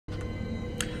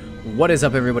What is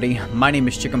up, everybody? My name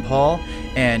is Chicken Paul,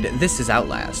 and this is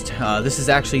Outlast. This is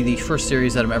actually the first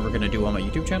series that I'm ever going to do on my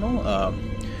YouTube channel.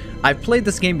 I've played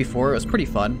this game before. It was pretty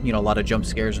fun. You know, a lot of jump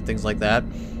scares and things like that.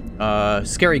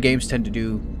 Scary games tend to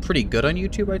do pretty good on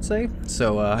YouTube, I'd say.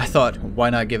 So I thought, why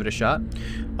not give it a shot?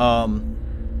 I'm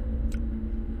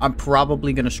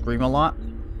probably going to scream a lot.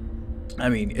 I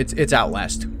mean, it's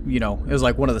Outlast. You know, it was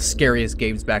like one of the scariest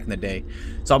games back in the day.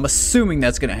 So I'm assuming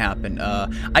that's going to happen.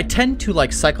 I tend to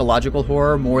like psychological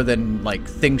horror more than like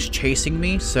things chasing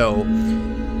me. So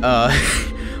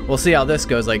we'll see how this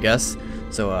goes, I guess.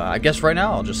 So I guess right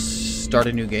now I'll just start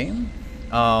a new game.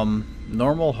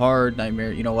 Normal, hard,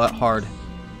 nightmare. You know what? Hard.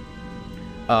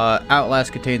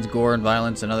 Outlast contains gore and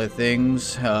violence and other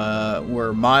things.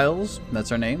 We're Miles.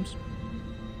 That's our names.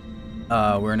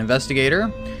 We're an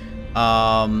investigator.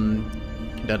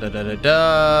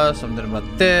 Something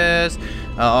about this.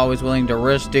 Always willing to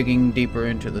risk digging deeper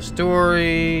into the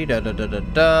story.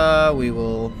 We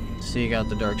will seek out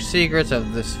the dark secrets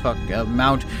of this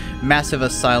massive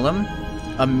asylum.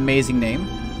 Amazing name.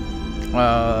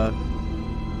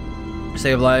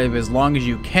 Save life as long as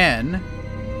you can.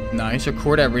 Nice.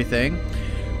 Record everything.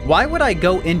 Why would I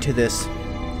go into this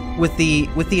with the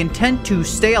intent to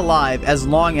stay alive as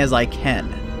long as I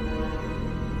can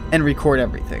and record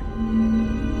everything?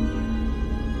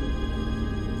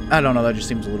 I don't know, that just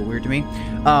seems a little weird to me.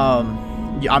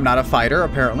 I'm not a fighter,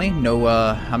 apparently. No,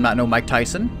 I'm not no Mike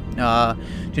Tyson. To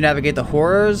navigate the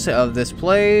horrors of this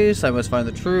place, I must find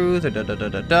the truth.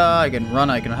 I can run,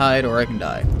 I can hide, or I can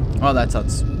die. Oh, that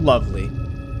sounds lovely.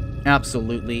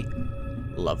 Absolutely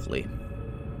lovely.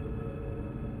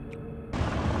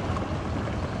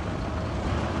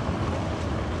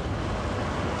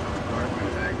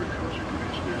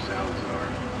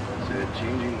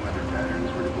 Changing weather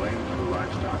patterns were to blame for the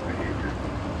livestock behavior.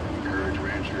 Encourage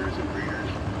ranchers and breeders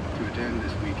to attend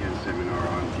this weekend seminar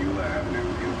on Beulah Avenue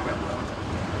in Pueblo.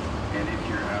 And if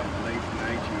you're out late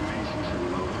tonight, you may see some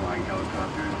low-flying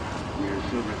helicopters near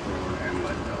Silverthorne and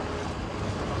Leadville.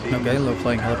 Okay,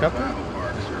 low-flying helicopter. Bible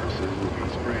Park services will be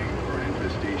spraying for an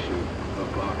infestation of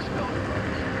box elder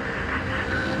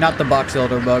bugs. Not the box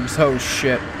elder bugs. Oh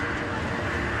shit.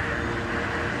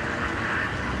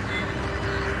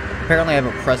 Apparently I have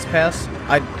a press pass.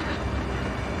 I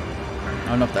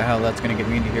don't know if the hell that's gonna get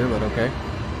me into here, but okay.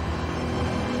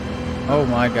 Oh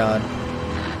my god.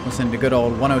 Listen to good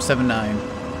old 1079.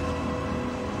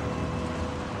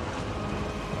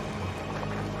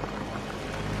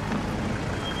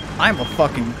 I'm a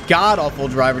fucking god-awful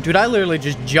driver. Dude, I literally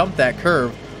just jumped that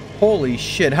curve. Holy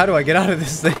shit, how do I get out of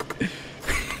this thing?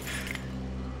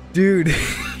 Dude.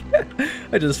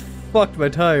 I just fucked my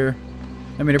tire.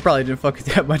 I mean, it probably didn't fuck it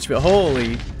that much, but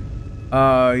holy.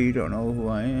 You don't know who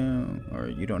I am, or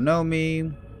you don't know me.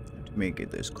 To make it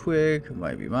this quick,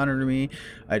 might be monitoring me.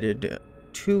 I did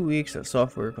 2 weeks of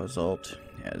software consult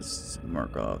as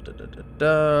Markov,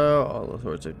 all the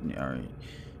sorts of,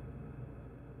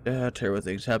 terrible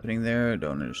things happening there.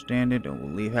 Don't understand it. Don't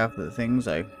believe half of the things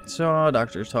I saw.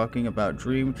 Doctors talking about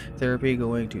dream therapy,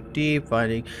 going too deep,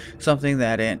 finding something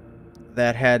that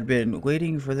had been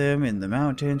waiting for them in the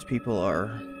mountains. People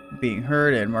are being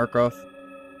hurt, and Markov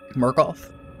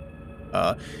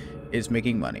is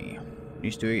making money.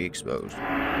 Needs to be exposed.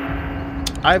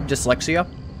 I have dyslexia,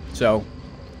 so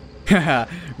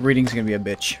reading's gonna be a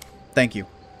bitch. Thank you.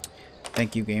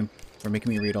 Thank you, game, for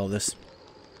making me read all this.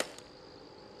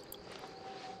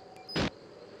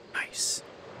 Nice.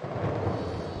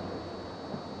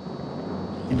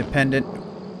 Independent.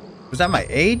 Was that my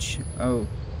age? Oh.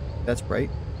 That's bright.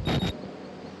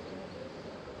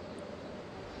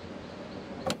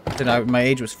 My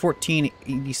age was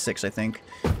 1486, I think.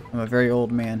 I'm a very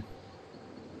old man.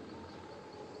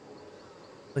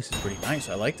 This place is pretty nice.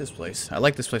 I like this place. I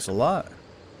like this place a lot.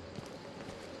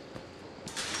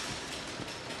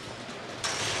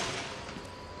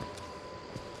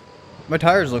 My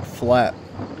tires look flat.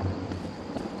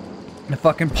 I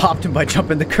fucking popped him by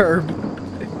jumping the curb.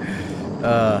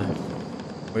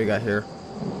 What do you got here?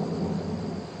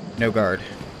 No guard.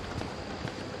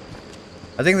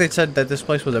 I think they said that this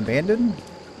place was abandoned.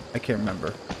 I can't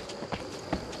remember.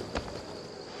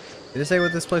 Did it say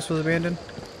what this place was abandoned?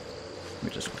 Let me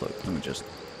just close. Let me just.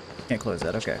 Can't close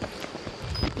that. Okay.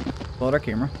 Pull out our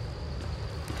camera.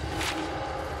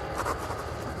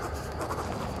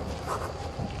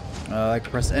 I can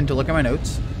press N to look at my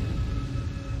notes.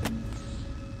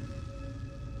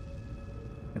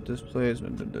 At this place,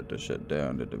 shut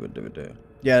down.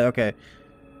 Yeah. Okay.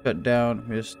 Shut down,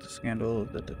 missed scandal,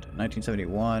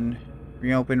 1971.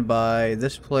 Reopened by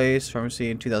this place, pharmacy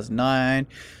in 2009.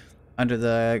 Under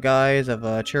the guise of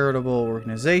a charitable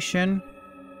organization.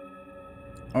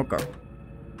 Okay.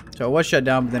 So it was shut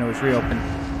down, but then it was reopened.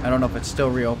 I don't know if it's still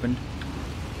reopened.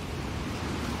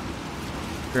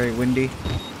 Very windy.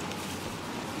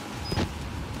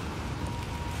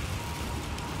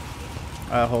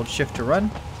 Hold shift to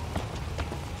run.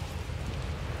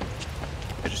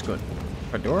 I just go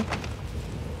front door.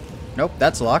 Nope,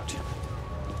 that's locked.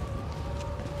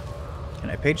 Can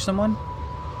I page someone?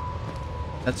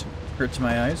 That's hurts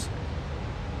my eyes.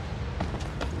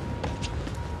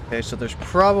 Okay, so there's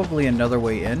probably another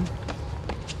way in.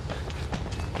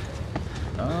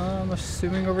 I'm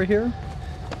assuming over here.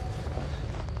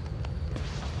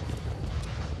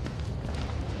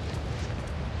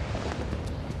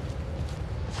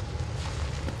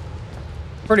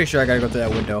 Pretty sure I gotta go through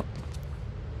that window.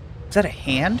 Is that a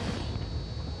hand?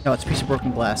 No, it's a piece of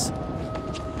broken glass.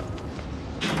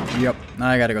 Yep,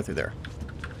 I gotta go through there.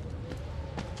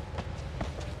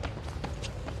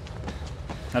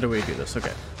 How do we do this?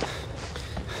 Okay.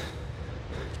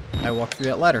 I walked through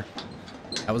that ladder.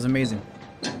 That was amazing.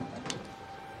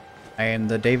 I am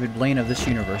the David Blaine of this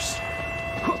universe.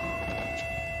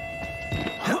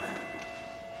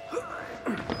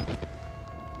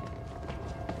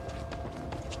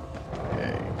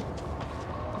 Okay.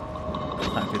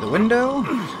 Climb through the window.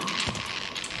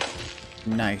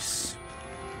 Nice.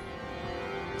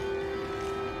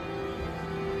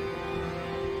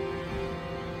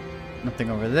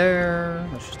 Nothing over there.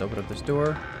 Let's just open up this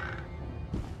door.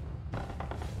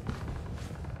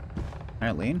 Can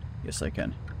I lean? Yes, I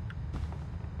can.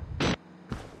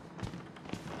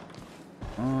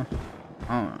 Oh.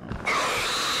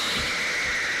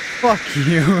 Fuck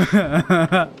you.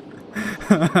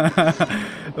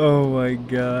 Oh my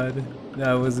god.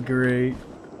 That was great.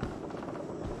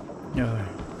 Oh,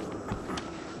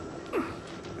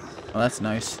 that's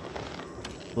nice.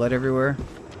 Blood everywhere.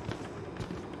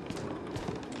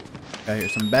 Got here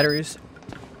some batteries.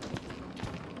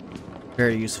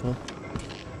 Very useful.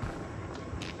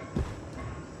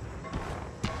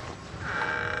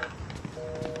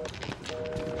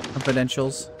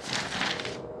 Confidentials.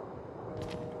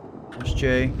 There's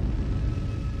Jay.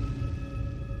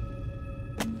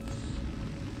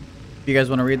 If you guys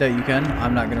want to read that, you can.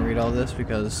 I'm not gonna read all this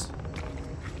because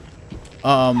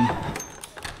I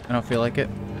don't feel like it.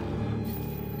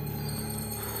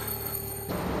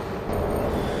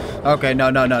 Okay, no.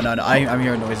 I'm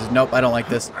hearing noises. Nope, I don't like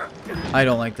this. I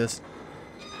don't like this.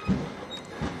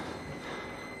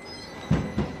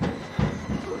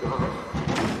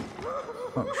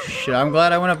 Oh shit, I'm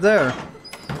glad I went up there.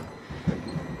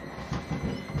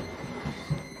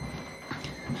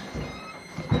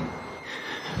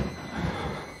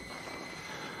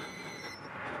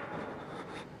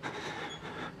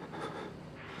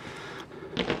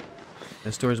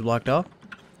 This door is blocked off.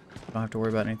 Don't have to worry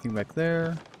about anything back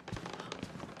there.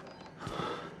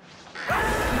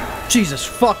 Jesus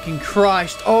fucking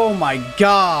Christ. Oh my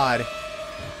god.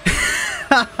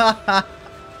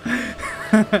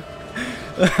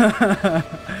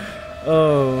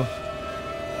 Oh.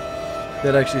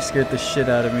 That actually scared the shit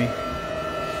out of me.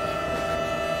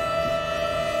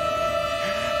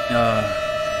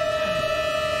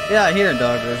 Yeah, here,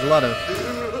 dog. There's a lot of...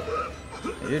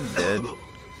 You're dead.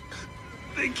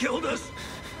 They killed us.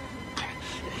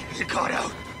 You got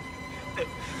out.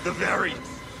 The variants.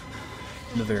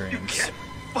 The variants. You can't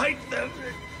fight them.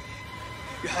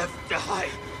 You have to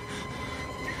hide.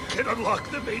 You can unlock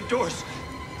the main doors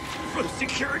from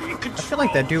security control. I feel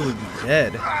like that dude would be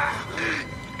dead.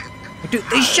 Dude,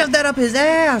 they shoved that up his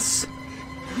ass.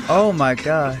 Oh my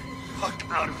god. Fuck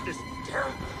out of this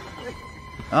terrible.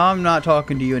 I'm not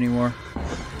talking to you anymore.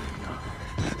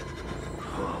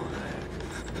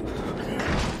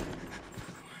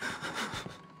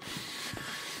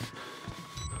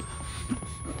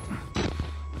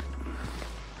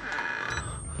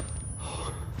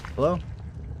 Hello?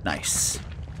 Nice.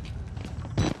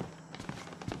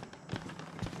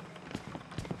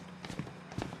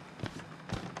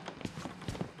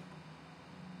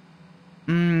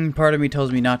 Part of me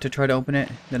tells me not to try to open it,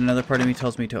 then another part of me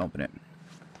tells me to open it.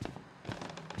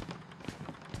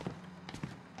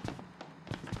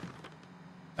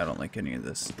 I don't like any of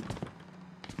this.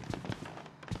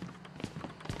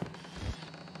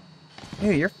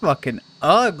 Hey, you're fucking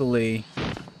ugly.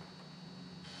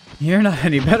 You're not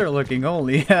any better looking,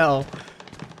 holy hell.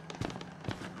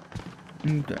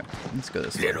 Okay, let's go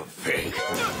this way. Little pig.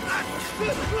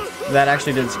 That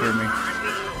actually didn't scare me.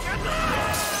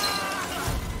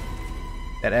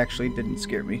 That actually didn't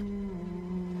scare me.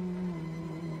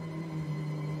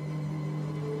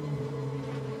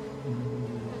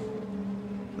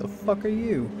 The fuck are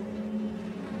you?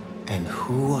 And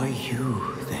who are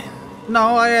you then?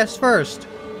 No, I asked first.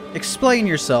 Explain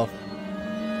yourself.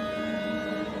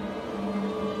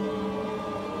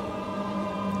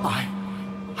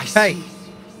 I Hey. see.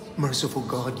 Merciful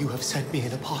God, you have sent me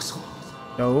an apostle.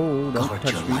 No, don't Guard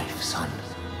touch your me. life, son.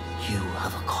 You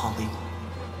have a calling.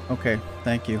 Okay,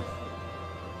 thank you.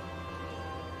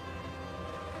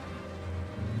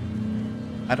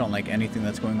 I don't like anything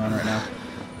that's going on right now.